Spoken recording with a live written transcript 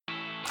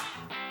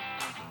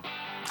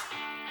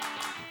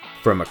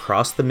From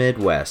across the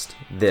Midwest,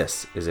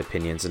 this is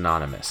Opinions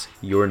Anonymous,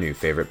 your new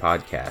favorite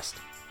podcast.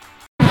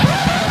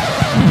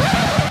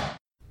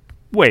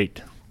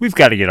 Wait, we've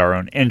got to get our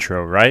own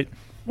intro, right?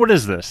 What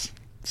is this?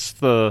 It's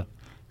the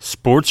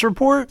sports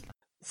report?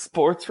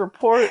 Sports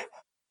report?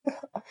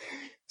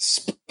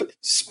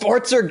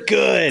 Sports are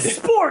good.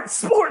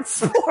 Sports.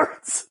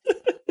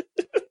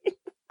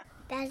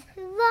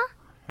 Basketball,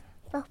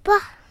 football,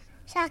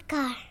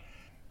 soccer,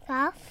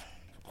 golf,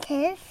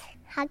 tennis,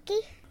 hockey,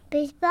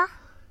 baseball,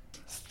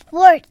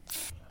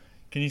 sports.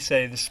 Can you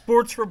say the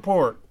sports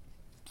report?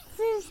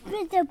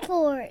 Sports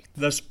report.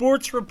 The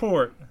sports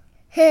report.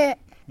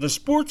 The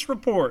sports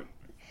report.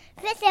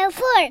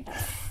 Sports.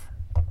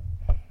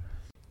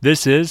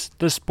 This is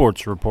the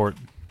sports report.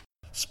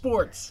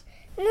 Sports.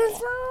 There's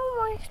no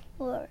more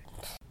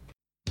sports.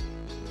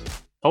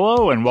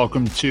 Hello and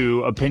welcome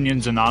to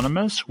Opinions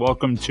Anonymous.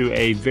 Welcome to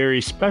a very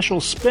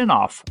special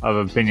spin-off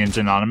of Opinions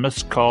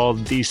Anonymous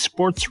called the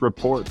Sports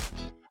Report.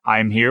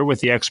 I'm here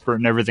with the expert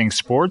in everything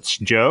sports,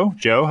 Joe.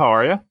 Joe, how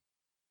are you?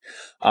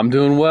 I'm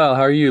doing well.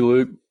 How are you,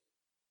 Luke?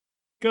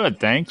 Good,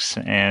 thanks.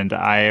 And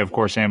I, of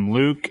course, am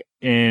Luke.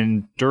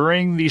 And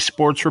during the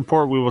Sports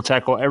Report, we will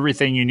tackle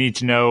everything you need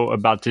to know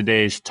about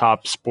today's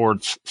top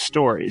sports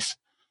stories.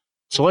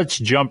 So let's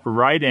jump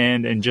right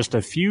in. And just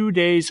a few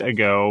days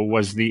ago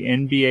was the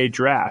NBA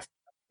draft.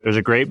 There's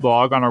a great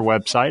blog on our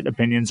website,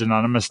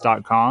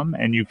 opinionsanonymous.com,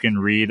 and you can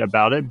read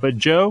about it. But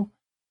Joe,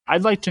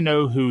 I'd like to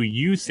know who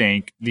you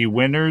think the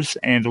winners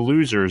and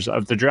losers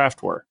of the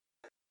draft were.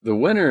 The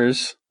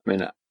winners, I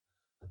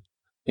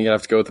think I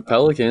have to go with the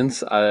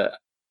Pelicans.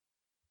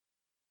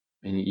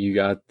 You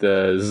got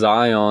the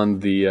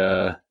Zion,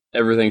 the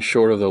everything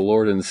short of the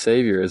Lord and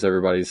Savior, as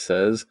everybody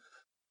says.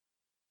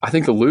 I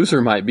think the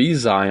loser might be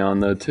Zion,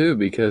 though, too,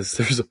 because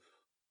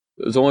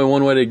there's only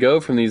one way to go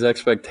from these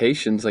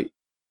expectations. Like,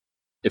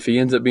 if he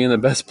ends up being the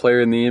best player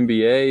in the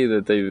NBA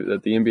that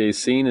the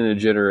NBA's seen in a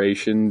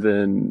generation,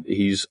 then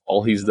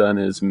all he's done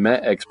is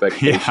met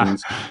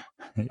expectations.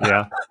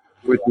 Yeah.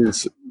 Which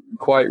is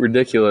quite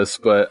ridiculous,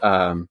 but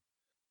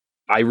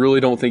I really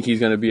don't think he's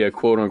going to be a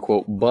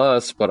quote-unquote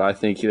bust, but I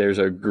think there's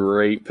a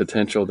great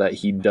potential that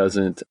he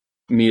doesn't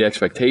meet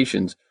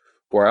expectations.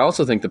 Where I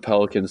also think the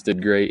Pelicans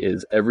did great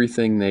is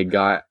everything they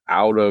got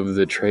out of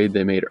the trade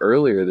they made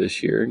earlier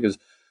this year. Because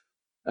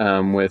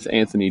with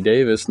Anthony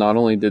Davis, not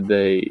only did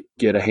they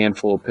get a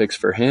handful of picks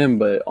for him,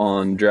 but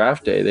on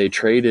draft day, they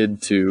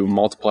traded to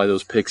multiply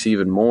those picks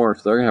even more.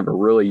 So they're going to have a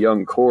really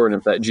young core. And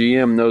if that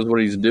GM knows what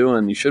he's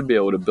doing, you should be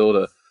able to build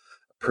a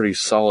pretty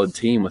solid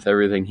team with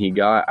everything he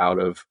got out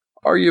of.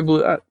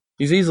 Arguably,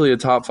 he's easily a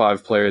top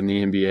 5 player in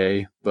the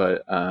NBA,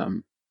 but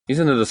he's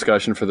in the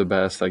discussion for the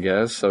best, I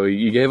guess. So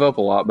you gave up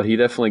a lot, but he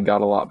definitely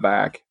got a lot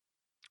back.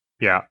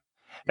 Yeah,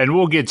 and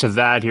we'll get to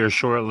that here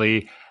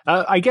shortly.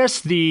 I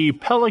guess the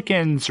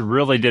Pelicans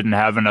really didn't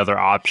have another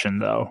option,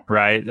 though,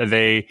 right?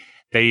 They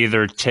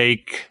either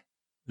take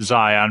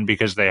Zion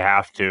because they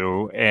have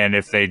to, and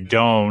if they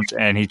don't,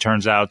 and he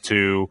turns out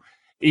to,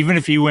 even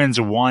if he wins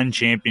one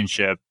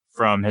championship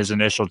from his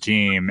initial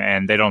team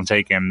and they don't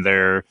take him,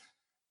 they're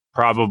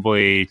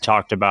probably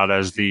talked about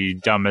as the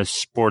dumbest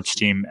sports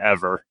team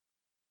ever.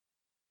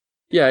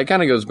 Yeah, it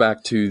kind of goes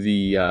back to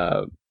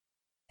the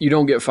you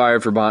don't get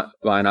fired for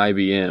buying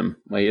IBM.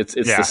 Like it's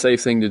the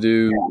safe thing to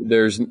do.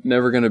 There's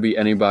never going to be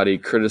anybody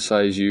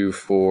criticize you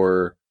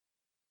for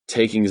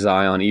taking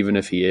Zion, even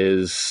if he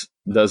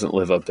doesn't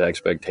live up to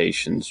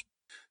expectations.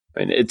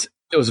 It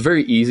was a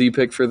very easy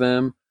pick for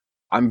them.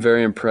 I'm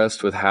very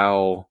impressed with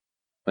how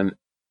when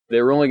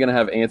they were only going to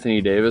have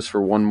Anthony Davis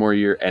for one more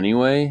year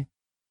anyway.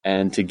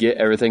 And to get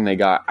everything they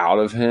got out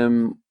of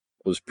him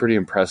was pretty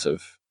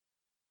impressive.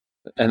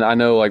 And I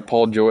know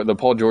the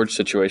Paul George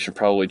situation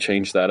probably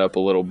changed that up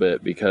a little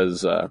bit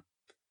because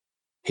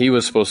he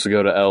was supposed to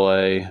go to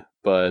LA,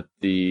 but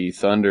the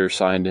Thunder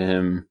signed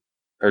him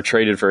or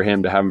traded for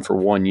him to have him for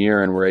 1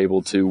 year and were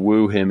able to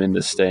woo him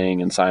into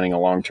staying and signing a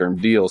long-term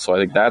deal. So I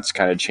think that's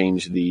kind of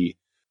changed the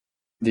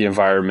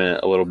environment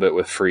a little bit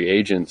with free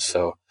agents.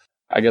 So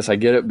I guess I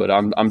get it, but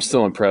I'm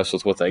still impressed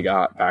with what they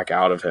got back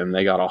out of him.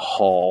 They got a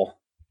haul.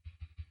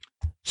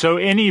 So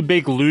any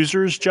big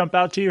losers jump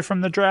out to you from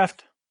the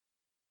draft?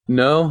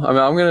 No,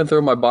 I'm going to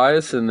throw my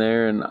bias in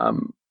there, and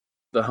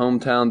the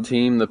hometown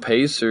team, the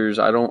Pacers,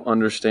 I don't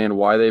understand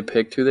why they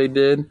picked who they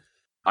did.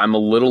 I'm a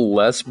little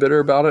less bitter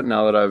about it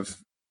now that I've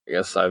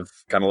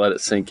kind of let it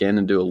sink in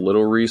and do a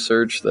little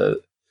research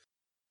that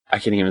I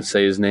can't even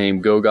say his name,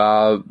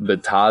 Goga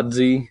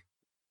Bitadze.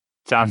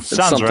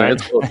 Sounds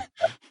right.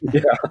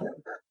 Yeah.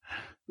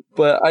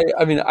 But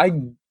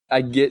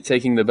I get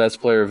taking the best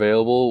player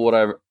available. What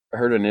I've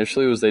heard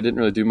initially was they didn't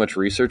really do much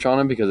research on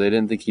him because they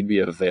didn't think he'd be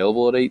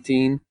available at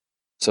 18.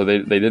 So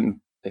they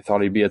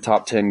thought he'd be a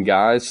top 10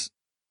 guy.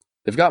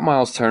 They've got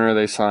Miles Turner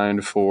they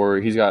signed for.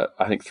 He's got,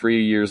 I think,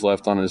 3 years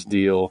left on his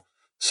deal.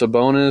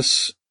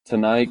 Sabonis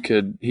tonight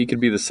could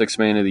be the sixth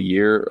man of the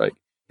year. Like,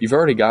 you've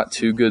already got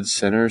 2 good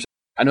centers.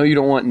 I know you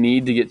don't want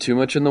need to get too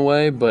much in the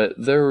way, but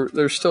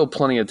there's still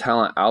plenty of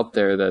talent out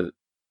there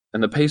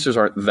and the Pacers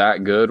aren't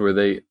that good where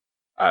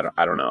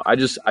I don't know.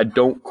 I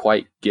don't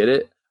quite get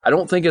it. I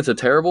don't think it's a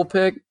terrible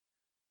pick.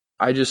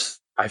 I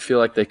feel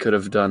like they could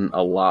have done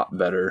a lot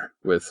better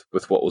with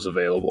what was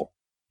available.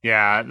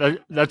 Yeah,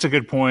 that's a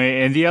good point.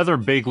 And the other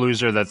big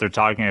loser that they're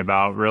talking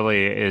about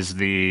really is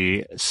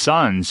the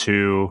Suns,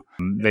 who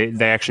they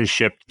actually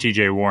shipped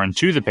TJ Warren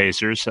to the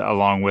Pacers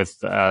along with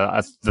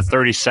the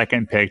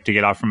 32nd pick to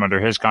get off from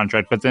under his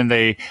contract. But then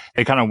they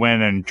kind of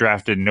went and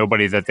drafted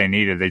nobody that they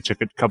needed. They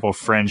took a couple of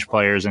fringe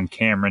players and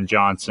Cameron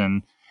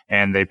Johnson,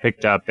 and they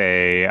picked up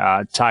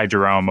a Ty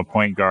Jerome, a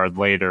point guard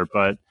later.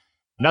 But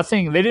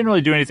nothing. They didn't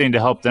really do anything to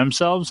help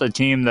themselves. A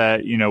team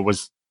that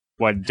was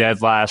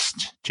dead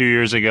last 2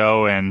 years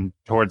ago and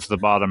towards the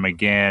bottom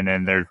again,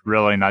 and they're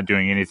really not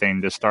doing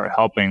anything to start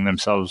helping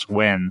themselves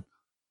win.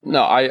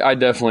 No, I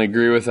definitely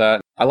agree with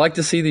that. I like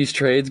to see these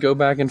trades go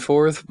back and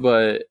forth,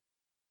 but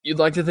you'd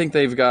like to think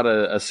they've got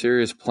a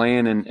serious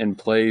plan in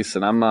place,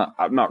 and I'm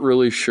not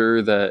really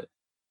sure that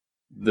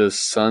the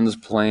Suns'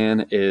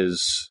 plan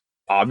is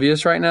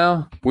obvious right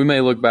now. We may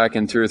look back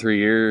in 2 or 3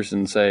 years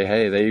and say,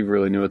 hey, they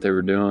really knew what they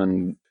were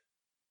doing.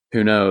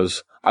 Who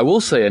knows? I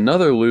will say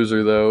another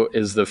loser, though,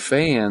 is the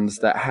fans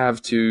that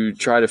have to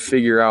try to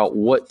figure out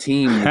what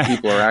team the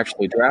people are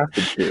actually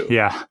drafted to.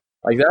 Yeah.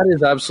 Like, that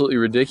is absolutely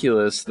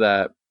ridiculous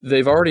that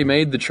they've already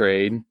made the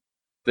trade.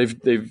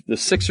 The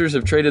Sixers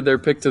have traded their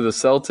pick to the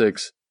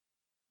Celtics.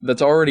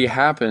 That's already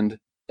happened.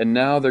 And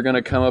now they're going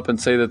to come up and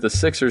say that the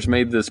Sixers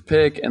made this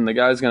pick, and the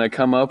guy's going to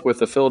come up with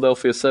the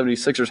Philadelphia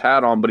 76ers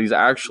hat on, but he's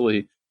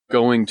actually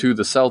going to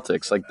the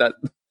Celtics. Like,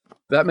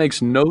 that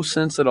makes no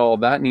sense at all.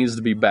 That needs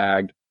to be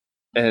bagged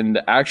and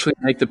actually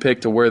make the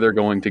pick to where they're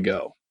going to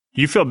go.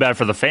 You feel bad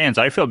for the fans.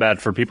 I feel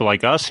bad for people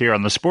like us here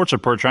on the Sports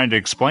Report trying to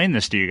explain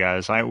this to you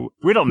guys.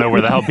 We don't know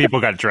where the hell people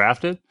got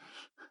drafted.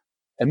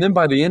 And then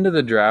by the end of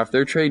the draft,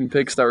 they're trading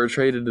picks that were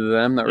traded to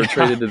them,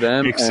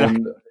 Exactly.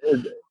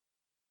 And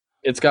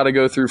it's got to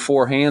go through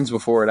 4 hands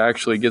before it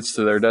actually gets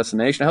to their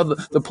destination. Hell,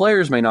 the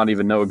players may not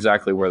even know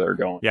exactly where they're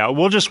going. Yeah,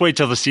 we'll just wait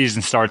till the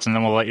season starts, and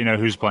then we'll let you know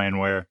who's playing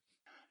where.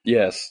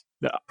 Yes.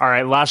 All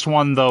right, last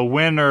one. The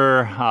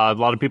winner, a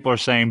lot of people are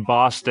saying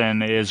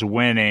Boston is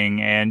winning.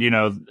 And,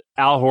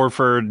 Al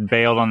Horford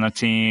bailed on the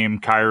team.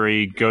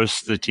 Kyrie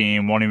ghosts the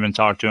team, won't even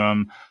talk to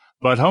him.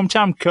 But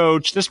hometown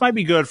coach, this might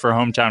be good for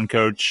hometown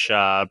coach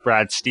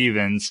Brad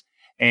Stevens.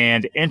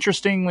 And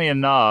interestingly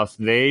enough,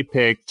 they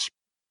picked,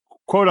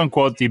 quote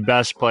unquote, the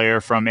best player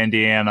from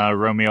Indiana,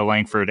 Romeo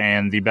Langford,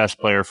 and the best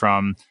player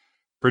from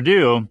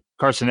Purdue,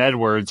 Carson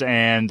Edwards.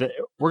 And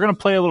we're going to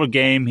play a little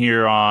game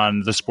here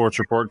on the Sports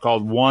Report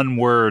called One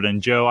Word.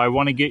 And Joe, I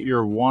want to get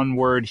your one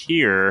word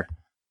here.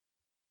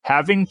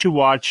 Having to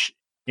watch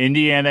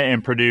Indiana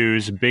and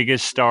Purdue's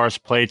biggest stars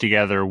play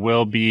together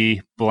will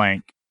be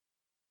blank.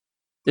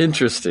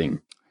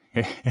 Interesting.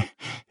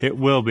 It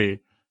will be.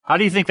 How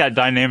do you think that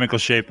dynamic will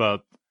shape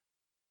up?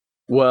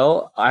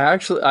 Well, I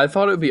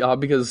thought it would be odd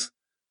because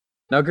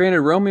now,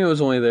 granted, Romeo was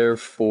only there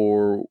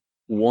for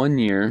 1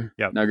 year.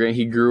 Yep. Now, granted,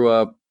 he grew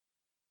up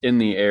in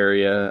the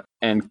area,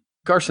 and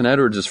Carson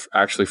Edwards is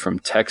actually from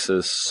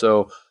Texas.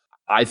 So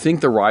I think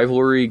the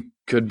rivalry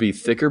could be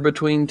thicker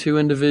between two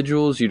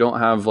individuals. You don't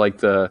have like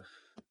the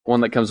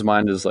one that comes to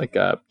mind is like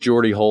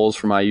Jordy Holes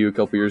from IU a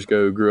couple years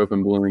ago, who grew up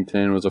in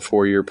Bloomington, was a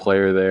 4-year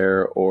player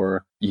there,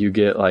 or you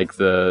get like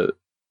the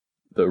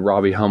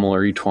Robbie Hummel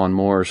or E'Twaun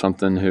Moore or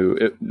something who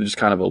just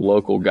kind of a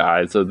local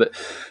guy. So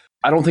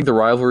I don't think the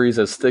rivalry is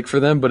as thick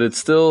for them, but it's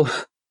still,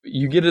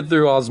 you get it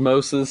through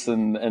osmosis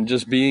and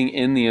just being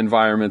in the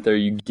environment there,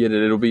 you get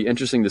it. It'll be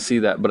interesting to see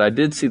that. But I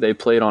did see they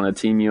played on a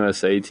Team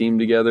USA team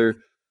together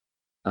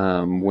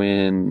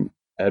when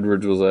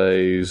Edwards was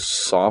a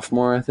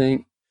sophomore, I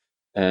think,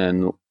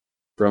 and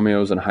Romeo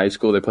was in high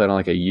school. They played on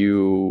like a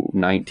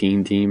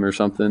U19 team or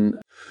something.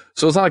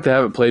 So it's not like they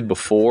haven't played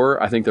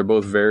before. I think they're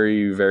both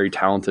very, very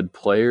talented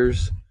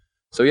players.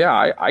 So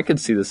yeah, I could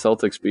see the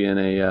Celtics being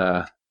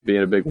a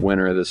big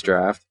winner of this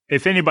draft.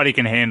 If anybody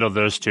can handle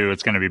those two,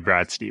 it's going to be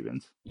Brad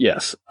Stevens.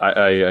 Yes,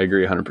 I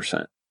agree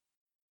 100%.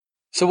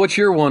 So what's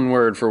your one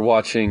word for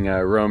watching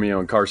Romeo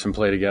and Carson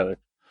play together?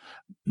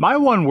 My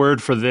one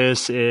word for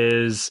this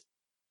is,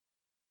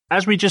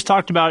 as we just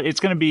talked about, it's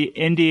going to be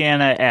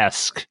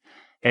Indiana-esque.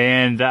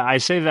 And I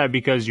say that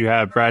because you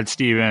have Brad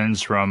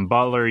Stevens from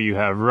Butler, you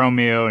have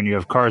Romeo, and you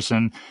have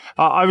Carson.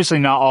 Obviously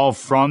not all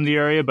from the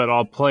area, but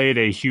all played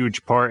a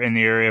huge part in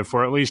the area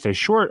for at least a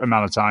short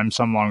amount of time,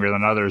 some longer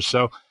than others.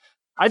 So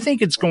I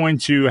think it's going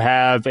to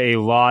have a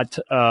lot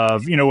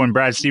of, when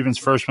Brad Stevens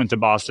first went to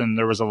Boston,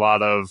 there was a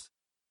lot of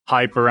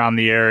hype around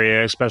the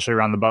area, especially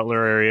around the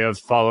Butler area, of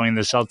following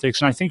the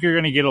Celtics. And I think you're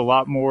going to get a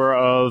lot more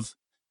of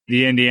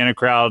the Indiana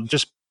crowd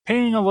just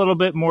paying a little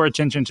bit more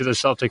attention to the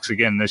Celtics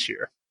again this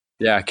year.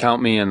 Yeah,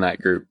 count me in that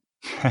group.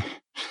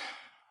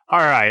 All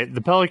right.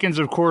 The Pelicans,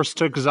 of course,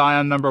 took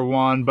Zion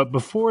 #1, but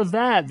before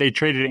that, they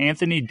traded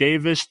Anthony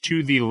Davis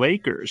to the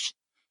Lakers.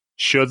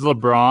 Should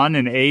LeBron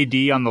and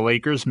AD on the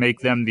Lakers make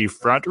them the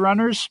front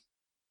runners?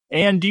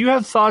 And do you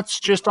have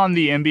thoughts just on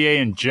the NBA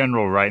in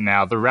general right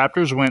now? The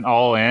Raptors went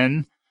all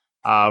in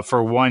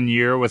for 1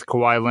 year with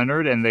Kawhi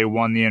Leonard, and they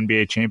won the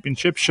NBA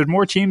championship. Should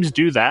more teams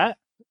do that?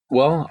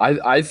 Well,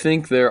 I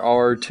think there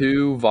are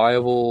two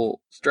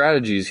viable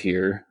strategies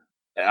here.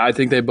 I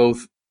think they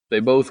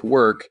both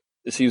work.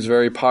 It seems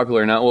very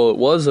popular now. Well, it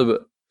was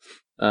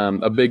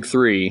a big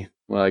three,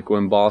 like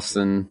when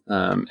Boston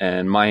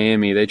and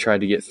Miami, they tried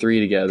to get three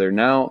together.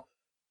 Now,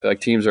 like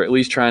teams are at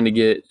least trying to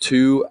get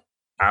two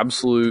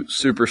absolute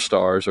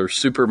superstars or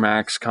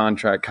supermax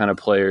contract kind of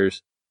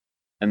players,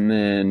 and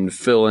then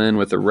fill in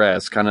with the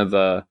rest, kind of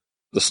the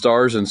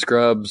stars and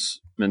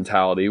scrubs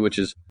mentality, which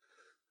is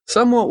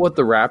somewhat what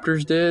the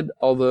Raptors did,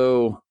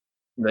 although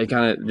they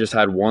kind of just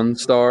had one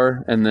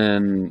star and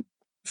then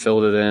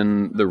filled it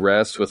in the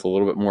rest with a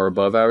little bit more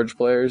above average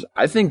players.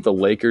 I think the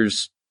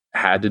Lakers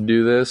had to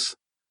do this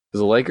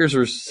because the Lakers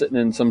were sitting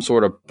in some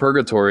sort of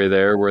purgatory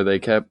there where they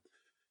kept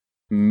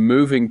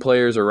moving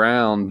players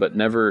around but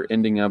never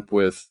ending up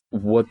with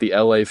what the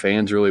LA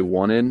fans really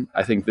wanted.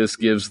 I think this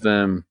gives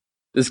them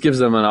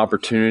an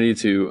opportunity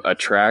to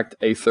attract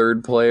a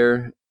third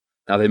player.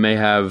 Now, they may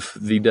have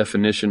the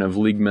definition of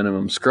league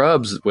minimum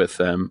scrubs with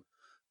them,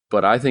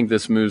 but I think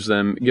this gives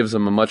them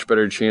a much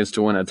better chance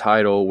to win a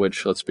title,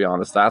 which, let's be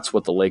honest, that's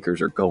what the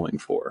Lakers are going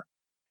for.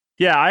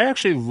 Yeah, I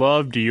actually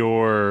loved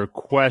your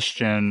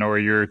question or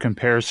your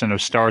comparison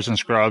of stars and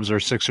scrubs or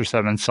 6 or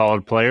 7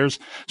 solid players.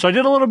 So I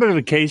did a little bit of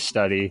a case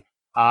study.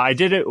 I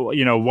did it,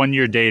 1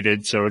 year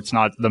dated, so it's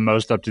not the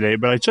most up to date,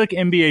 but I took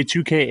NBA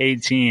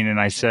 2K18 and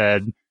I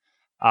said,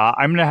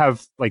 I'm going to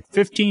have like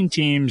 15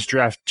 teams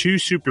draft 2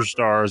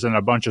 superstars and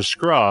a bunch of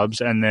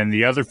scrubs, and then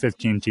the other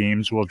 15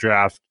 teams will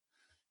draft,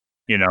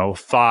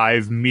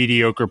 5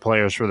 mediocre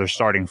players for their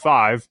starting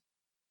 5.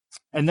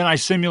 And then I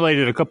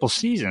simulated a couple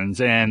seasons,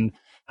 and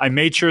I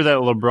made sure that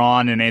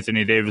LeBron and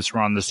Anthony Davis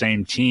were on the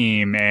same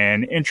team.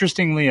 And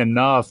interestingly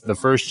enough, the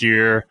first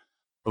year,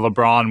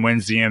 LeBron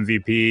wins the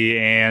MVP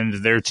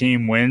and their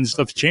team wins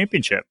the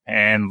championship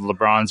and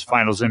LeBron's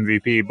finals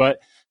MVP. But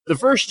the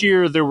first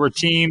year, there were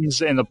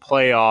teams in the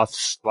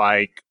playoffs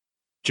like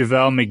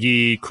JaVale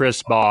McGee,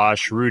 Chris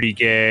Bosh, Rudy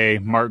Gay,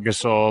 Marc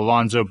Gasol,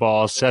 Alonzo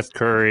Ball, Seth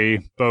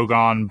Curry,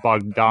 Bojan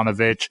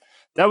Bogdanovic.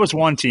 That was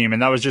one team,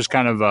 and that was just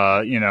kind of,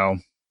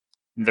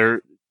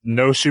 there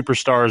no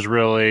superstars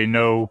really,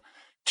 no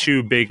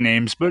 2 big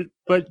names, but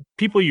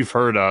people you've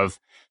heard of.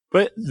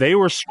 But they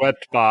were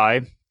swept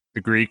by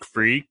the Greek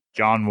Freak,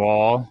 John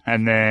Wall,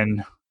 and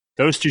then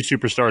those 2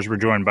 superstars were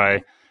joined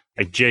by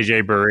like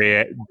JJ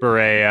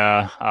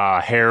Barea,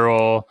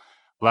 Harrell,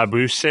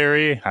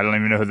 Labuschagne. I don't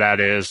even know who that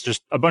is.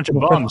 Just a bunch of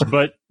bums,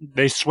 but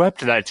they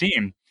swept that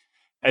team.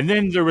 And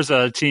then there was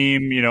a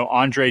team,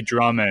 Andre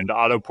Drummond,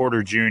 Otto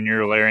Porter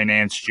Jr., Larry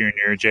Nance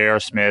Jr., J.R.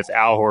 Smith,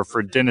 Al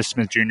Horford, Dennis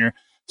Smith Jr.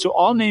 So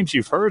all names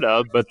you've heard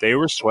of, but they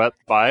were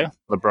swept by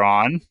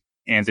LeBron,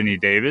 Anthony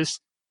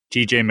Davis,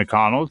 T.J.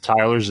 McConnell,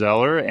 Tyler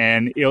Zeller,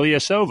 and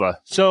Ilyasova.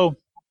 So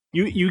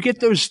you get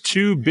those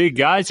 2 big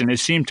guys, and it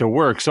seemed to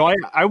work. So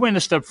I went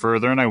a step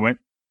further, and I went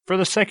for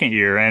the second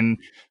year. And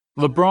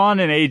LeBron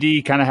and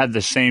AD kind of had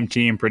the same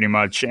team pretty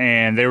much,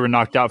 and they were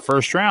knocked out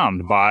first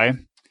round by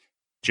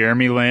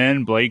Jeremy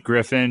Lin, Blake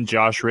Griffin,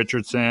 Josh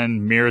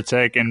Richardson,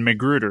 Miratek, and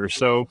McGruder.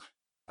 So,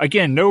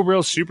 again, no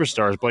real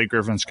superstars. Blake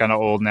Griffin's kind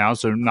of old now,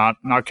 so not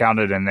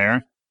counted in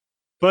there.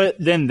 But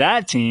then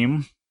that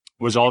team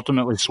was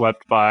ultimately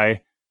swept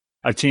by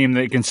a team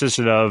that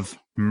consisted of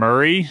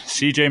Murray,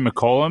 C.J.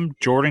 McCollum,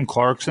 Jordan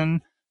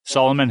Clarkson,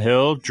 Solomon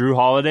Hill, Drew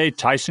Holiday,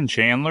 Tyson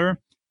Chandler.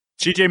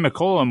 C.J.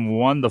 McCollum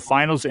won the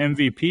finals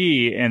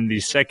MVP in the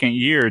second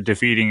year,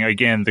 defeating,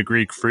 again, the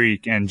Greek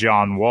Freak and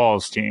John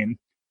Wall's team.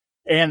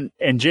 And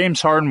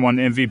James Harden won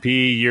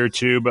MVP year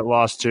 2, but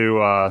lost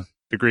to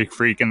the Greek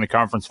Freak in the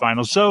conference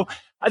finals. So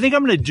I think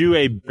I'm going to do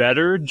a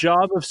better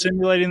job of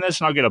simulating this,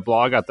 and I'll get a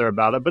blog out there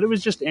about it. But it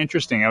was just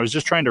interesting. I was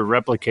just trying to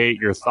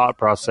replicate your thought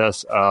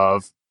process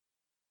of,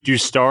 do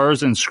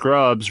stars and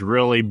scrubs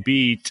really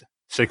beat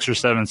 6 or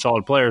 7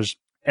 solid players?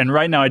 And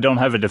right now I don't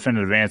have a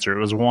definitive answer. It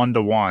was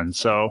 1-1.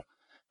 So,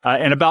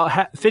 and about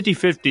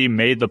 50-50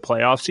 made the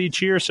playoffs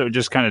each year. So it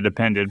just kind of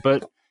depended.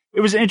 But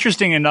it was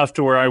interesting enough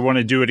to where I want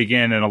to do it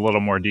again in a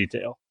little more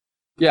detail.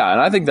 Yeah,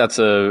 and I think that's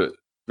a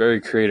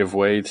very creative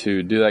way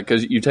to do that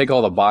because you take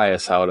all the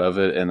bias out of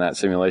it in that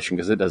simulation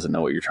because it doesn't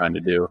know what you're trying to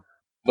do.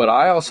 But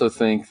I also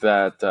think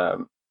that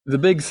the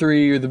big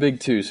 3 or the big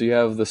 2, so you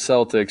have the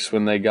Celtics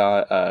when they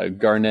got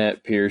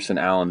Garnett, Pierce, and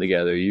Allen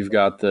together. You've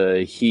got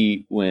the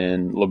Heat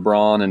when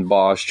LeBron and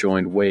Bosh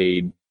joined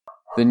Wade.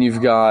 Then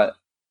you've got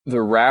the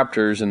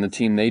Raptors and the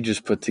team they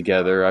just put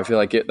together. I feel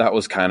like that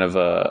was kind of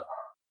a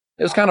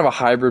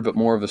hybrid, but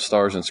more of the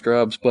stars and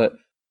scrubs. But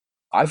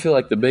I feel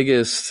like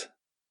the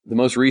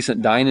most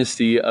recent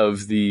dynasty or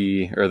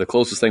the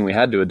closest thing we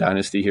had to a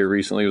dynasty here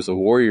recently was the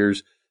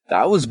Warriors.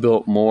 That was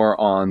built more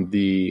on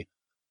the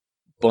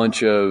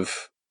bunch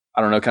of,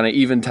 I don't know, kind of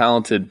even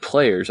talented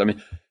players. I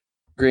mean,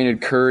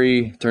 granted,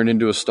 Curry turned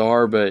into a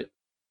star, but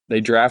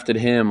they drafted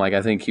him like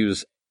I think he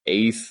was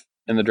 8th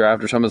in the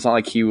draft or something. It's not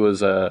like he was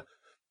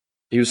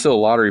still a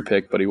lottery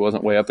pick, but he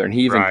wasn't way up there. And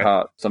he even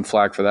caught some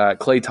flack for that.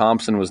 Klay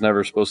Thompson was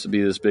never supposed to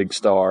be this big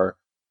star.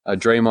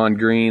 Draymond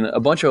Green, a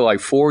bunch of like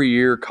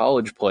 4-year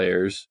college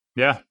players.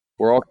 Yeah.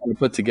 were all kind of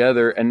put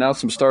together, and now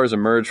some stars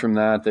emerged from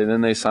that.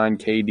 Then they signed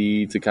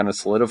KD to kind of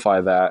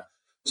solidify that.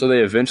 So they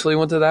eventually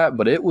went to that,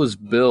 but it was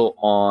built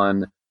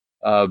on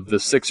the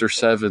 6 or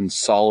 7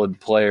 solid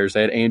players.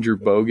 They had Andrew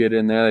Bogut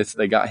in there.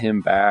 They got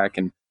him back,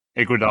 and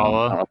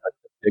Iguodala.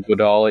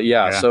 Iguodala,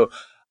 yeah. So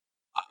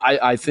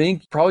I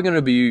think probably going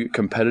to be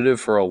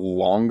competitive for a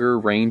longer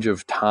range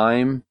of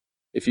time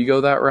if you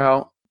go that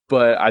route.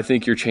 But I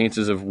think your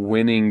chances of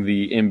winning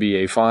the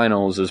NBA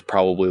Finals is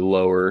probably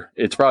lower.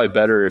 It's probably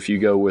better if you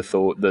go with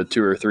the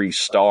 2 or 3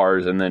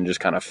 stars and then just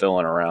kind of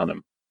filling around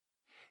them.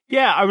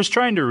 Yeah, I was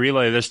trying to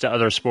relay this to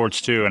other sports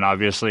too, and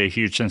obviously a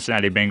huge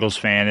Cincinnati Bengals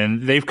fan,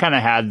 and they've kind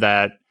of had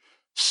that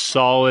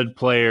solid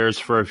players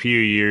for a few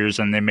years,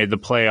 and they made the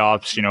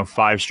playoffs,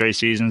 5 straight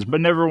seasons,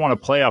 but never won a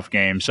playoff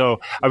game. So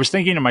I was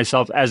thinking to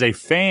myself, as a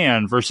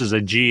fan versus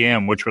a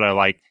GM, which would I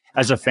like?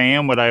 As a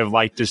fan, would I have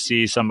liked to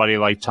see somebody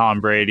like Tom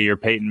Brady or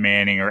Peyton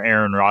Manning or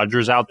Aaron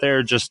Rodgers out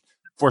there just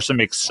for some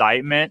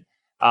excitement?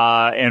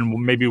 And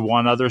maybe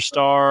one other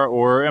star,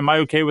 or am I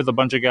okay with a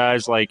bunch of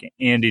guys like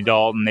Andy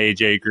Dalton,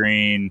 AJ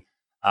Green,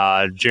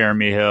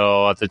 Jeremy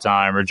Hill at the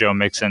time, or Joe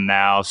Mixon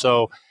now?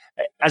 So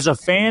as a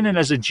fan and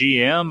as a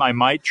GM, I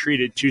might treat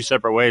it 2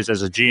 separate ways.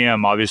 As a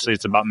GM, obviously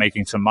it's about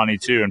making some money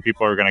too, and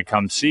people are going to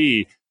come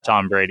see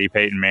Tom Brady,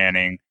 Peyton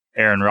Manning,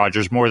 Aaron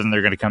Rodgers more than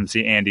they're going to come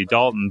see Andy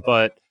Dalton.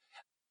 But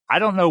I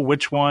don't know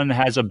which one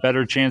has a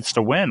better chance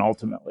to win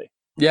ultimately.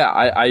 Yeah,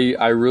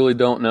 I really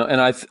don't know.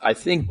 And I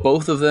think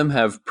both of them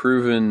have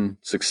proven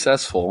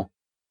successful.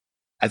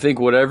 I think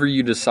whatever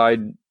you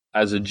decide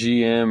as a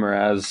GM or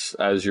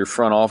as your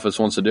front office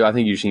wants to do, I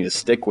think you just need to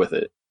stick with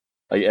it.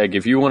 Like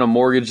if you want to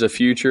mortgage the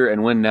future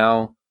and win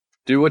now,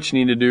 do what you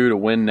need to do to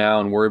win now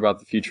and worry about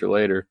the future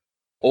later.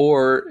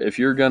 Or if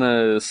you're going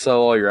to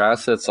sell all your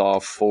assets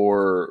off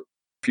for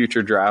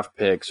future draft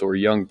picks or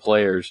young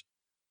players,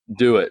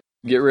 do it.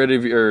 Get rid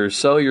of or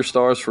sell your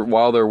stars for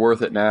while they're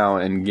worth it now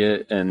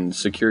and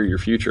secure your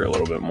future a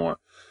little bit more.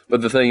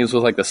 But the thing is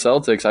with like the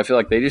Celtics, I feel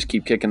like they just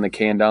keep kicking the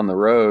can down the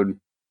road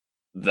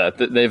that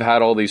they've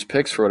had all these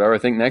picks for whatever. I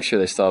think next year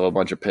they still have a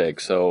bunch of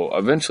picks. So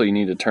eventually you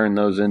need to turn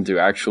those into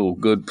actual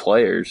good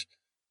players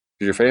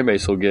because your fan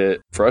base will get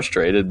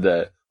frustrated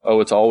that,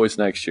 it's always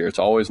next year. It's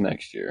always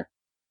next year.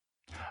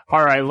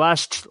 All right,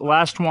 last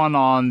one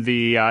on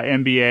the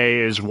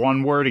NBA is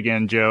one word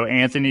again, Joe.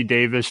 Anthony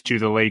Davis to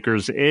the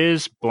Lakers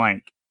is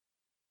blank.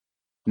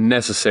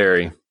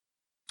 Necessary.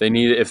 They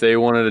need, if they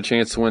wanted a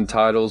chance to win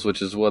titles,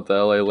 which is what the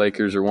LA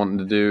Lakers are wanting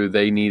to do,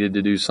 they needed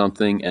to do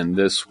something, and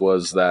this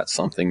was that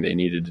something they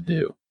needed to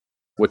do.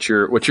 What's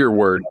your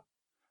word?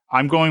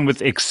 I'm going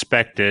with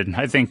expected.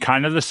 I think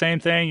kind of the same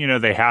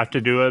thing. They have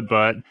to do it,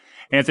 but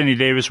Anthony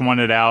Davis won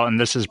it out, and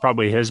this is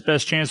probably his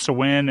best chance to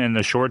win in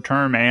the short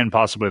term and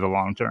possibly the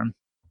long term.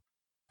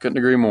 Couldn't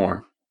agree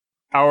more.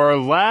 Our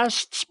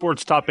last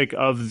sports topic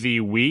of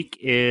the week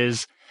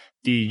is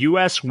the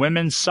U.S.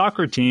 women's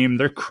soccer team.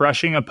 They're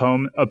crushing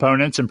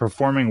opponents and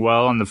performing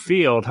well on the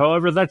field.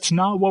 However, that's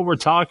not what we're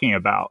talking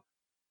about.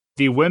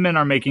 The women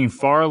are making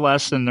far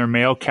less than their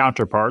male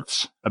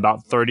counterparts,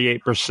 about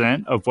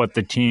 38% of what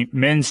the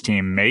men's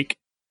team make.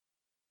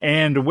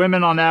 And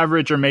women on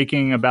average are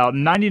making about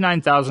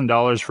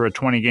 $99,000 for a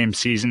 20-game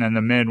season, and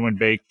the men would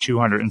make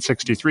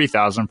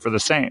 $263,000 for the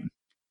same.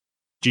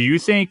 Do you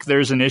think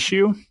there's an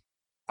issue?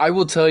 I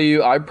will tell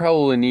you, I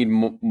probably need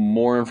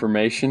more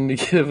information to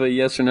give a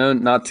yes or no,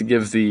 not to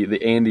give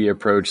the Andy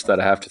approach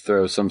that I have to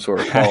throw some sort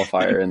of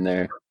qualifier in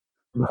there.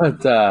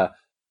 But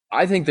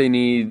I think they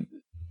need.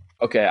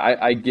 Okay,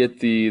 I get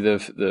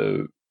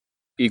the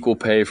equal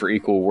pay for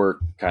equal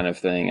work kind of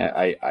thing.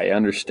 I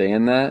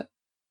understand that.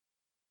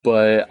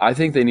 But I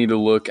think they need to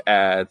look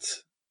at,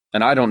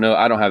 and I don't know,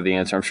 I don't have the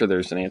answer. I'm sure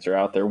there's an answer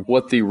out there,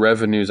 what the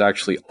revenues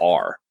actually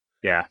are.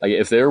 Yeah. Like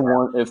if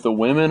the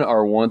women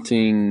are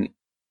wanting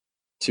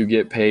to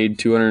get paid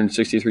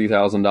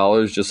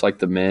 $263,000 just like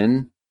the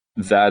men,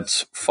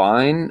 that's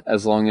fine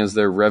as long as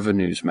their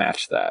revenues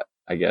match that,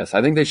 I guess.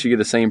 I think they should get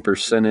the same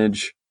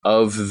percentage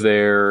of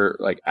their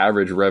like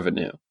average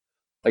revenue.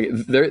 Like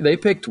they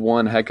picked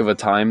one heck of a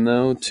time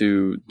though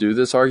to do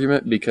this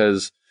argument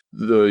because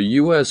the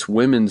U.S.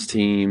 women's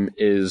team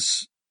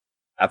is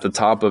at the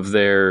top of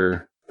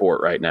their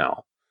sport right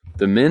now.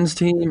 The men's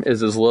team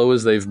is as low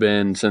as they've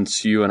been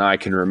since you and I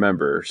can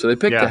remember. So they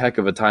picked a heck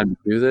of a time to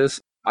do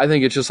this. I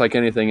think it's just like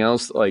anything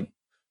else. Like,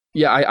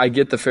 yeah, I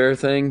get the fair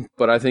thing,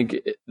 but I think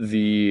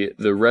the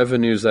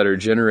revenues that are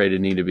generated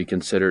need to be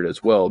considered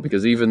as well.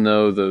 Because even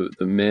though the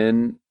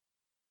men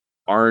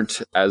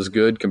aren't as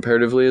good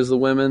comparatively as the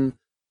women,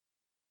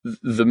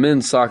 the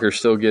men's soccer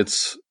still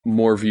gets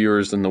more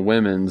viewers than the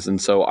women's. And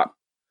so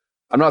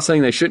I'm not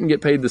saying they shouldn't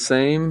get paid the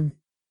same.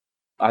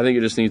 I think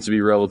it just needs to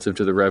be relative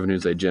to the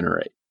revenues they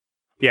generate.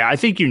 Yeah, I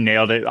think you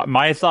nailed it.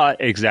 My thought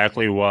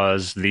exactly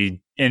was the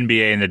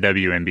NBA and the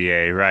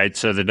WNBA, right?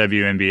 So the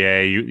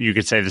WNBA, you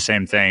could say the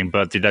same thing,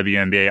 but the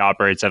WNBA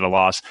operates at a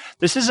loss.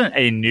 This isn't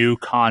a new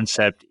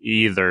concept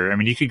either. I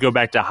mean, you could go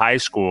back to high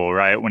school,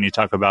 right? When you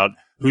talk about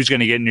who's going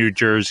to get new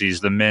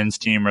jerseys, the men's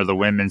team or the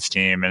women's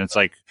team. And it's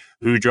like,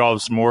 who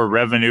draws more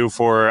revenue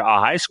for a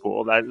high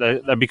school.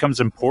 That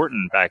becomes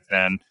important back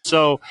then.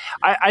 So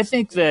I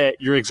think that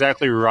you're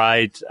exactly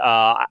right.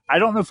 I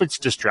don't know if it's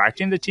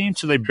distracting the team.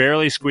 So they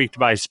barely squeaked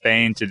by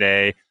Spain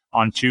today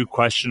on 2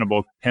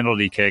 questionable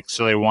penalty kicks.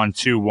 So they won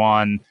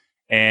 2-1.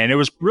 And it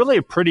was really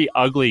a pretty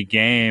ugly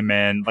game.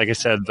 And like I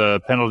said,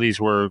 the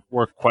penalties were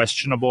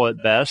questionable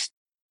at best.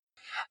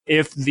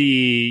 If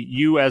the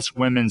U.S.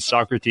 women's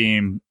soccer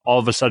team all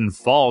of a sudden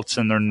faults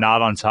and they're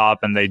not on top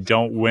and they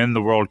don't win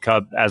the World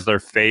Cup as they're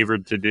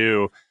favored to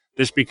do,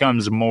 this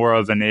becomes more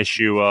of an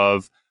issue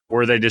of,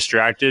 were they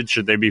distracted?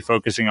 Should they be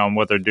focusing on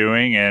what they're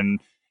doing? And,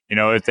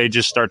 if they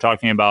just start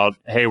talking about,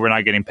 hey, we're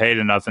not getting paid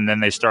enough, and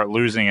then they start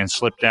losing and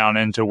slip down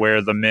into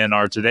where the men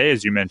are today,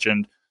 as you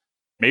mentioned,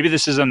 maybe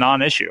this is a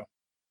non-issue.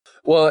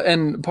 Well,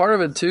 and part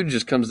of it, too,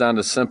 just comes down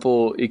to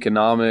simple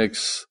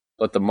economics,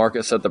 let the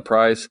market set the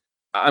price.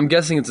 I'm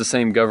guessing it's the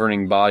same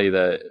governing body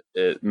that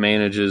it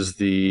manages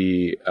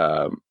the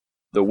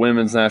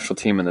women's national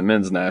team and the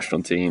men's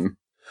national team.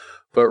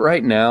 But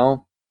right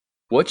now,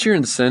 what's your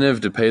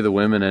incentive to pay the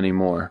women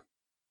anymore?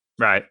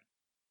 Right.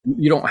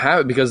 You don't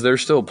have it because they're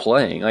still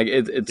playing. Like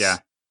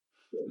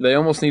they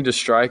almost need to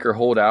strike or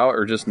hold out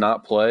or just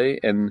not play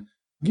and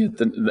get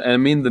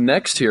the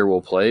next tier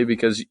will play,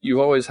 because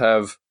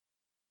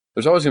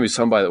there's always going to be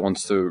somebody that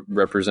wants to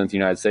represent the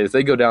United States. If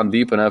they go down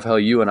deep enough, hell,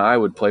 you and I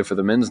would play for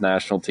the men's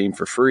national team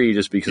for free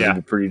just because it'd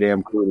be pretty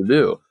damn cool to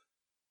do.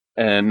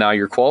 And now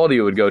your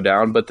quality would go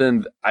down. But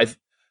then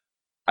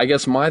I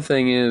guess my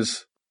thing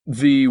is,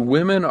 the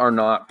women are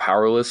not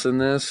powerless in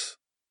this.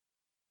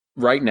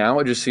 Right now,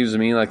 it just seems to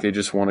me like they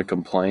just want to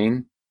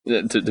complain.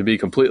 To be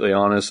completely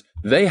honest,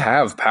 they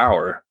have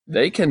power.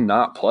 They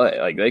cannot play.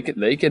 Like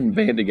they can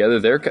band together.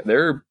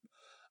 They're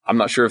I'm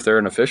not sure if they're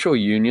an official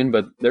union,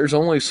 but there's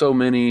only so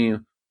many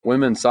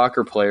women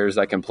soccer players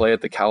that can play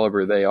at the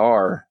caliber they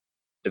are.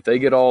 If they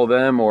get all of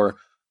them or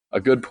a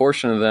good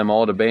portion of them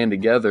all to band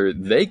together,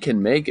 they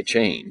can make a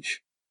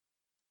change.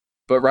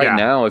 But right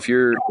now, if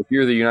you're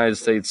the United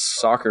States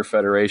Soccer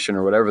Federation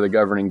or whatever the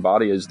governing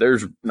body is,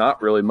 there's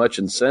not really much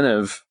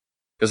incentive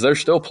because they're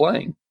still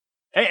playing.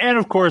 And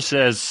of course,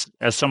 as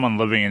someone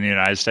living in the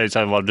United States,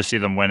 I love to see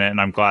them win it,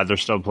 and I'm glad they're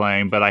still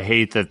playing. But I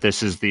hate that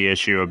this is the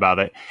issue about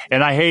it.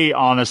 And I hate,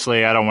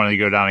 honestly, I don't want to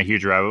go down a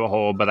huge rabbit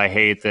hole, but I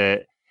hate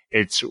that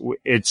it's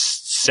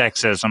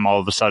sexism all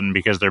of a sudden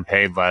because they're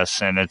paid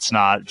less, and it's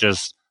not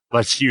just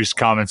let's use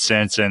common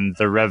sense, and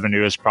the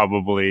revenue is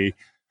probably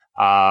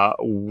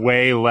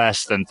way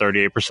less than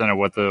 38% of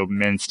what the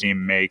men's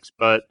team makes.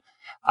 But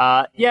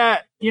there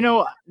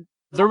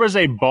was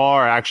a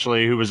bar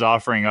actually who was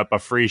offering up a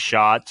free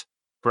shot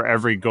for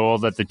every goal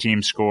that the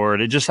team scored.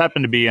 It just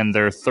happened to be in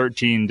their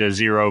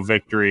 13-0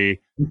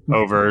 victory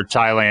over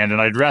Thailand,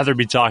 and I'd rather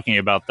be talking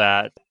about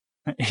that.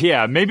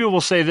 Yeah, maybe we'll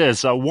say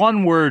this.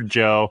 One word,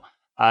 Joe.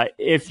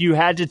 If you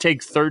had to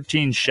take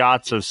 13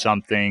 shots of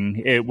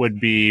something, it would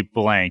be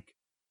blank.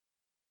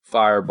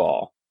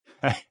 Fireball.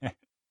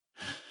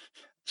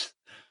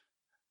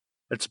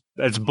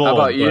 It's bold. How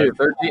about you?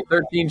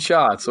 13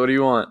 shots. What do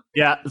you want?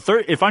 Yeah,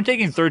 if I'm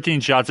taking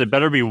 13 shots, it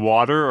better be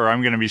water or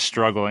I'm going to be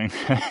struggling.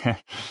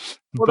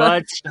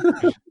 But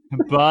I'm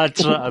not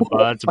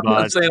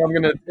saying I'm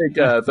going to take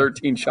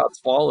 13 shots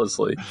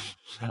flawlessly.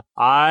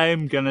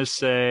 I'm going to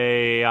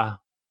say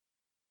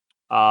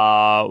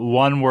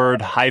one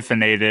word,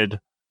 hyphenated,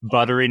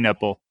 buttery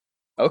nipple.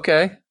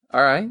 Okay.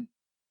 All right.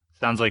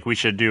 Sounds like we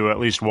should do at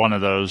least one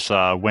of those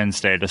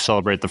Wednesday to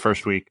celebrate the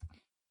first week.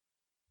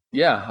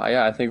 Yeah,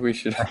 I think we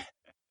should.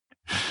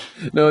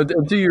 No,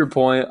 to your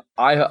point,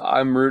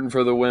 I'm rooting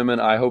for the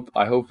women. I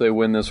hope they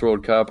win this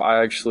World Cup.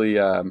 I actually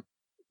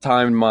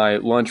timed my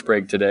lunch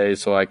break today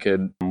so I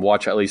could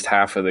watch at least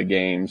half of the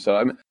game.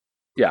 So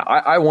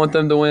I want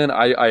them to win.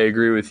 I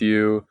agree with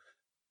you.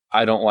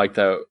 I don't like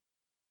that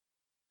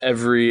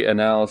every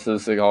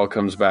analysis, it all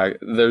comes back.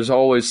 There's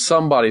always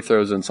somebody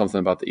throws in something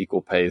about the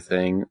equal pay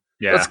thing.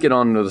 Yeah. Let's get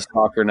on to the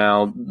soccer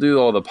now. Do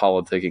all the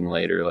politicking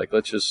later. Like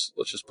let's just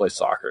play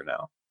soccer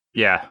now.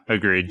 Yeah,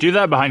 agreed. Do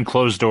that behind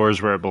closed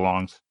doors where it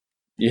belongs.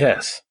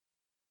 Yes.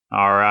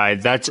 All right.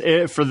 That's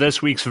it for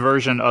this week's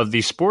version of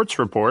the Sports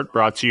Report,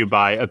 brought to you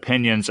by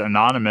Opinions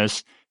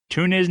Anonymous.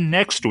 Tune in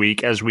next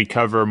week as we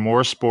cover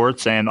more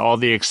sports and all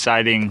the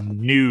exciting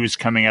news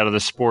coming out of the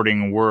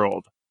sporting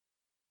world.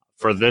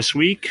 For this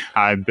week,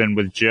 I've been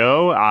with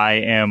Joe. I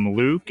am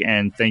Luke,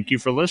 and thank you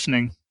for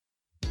listening.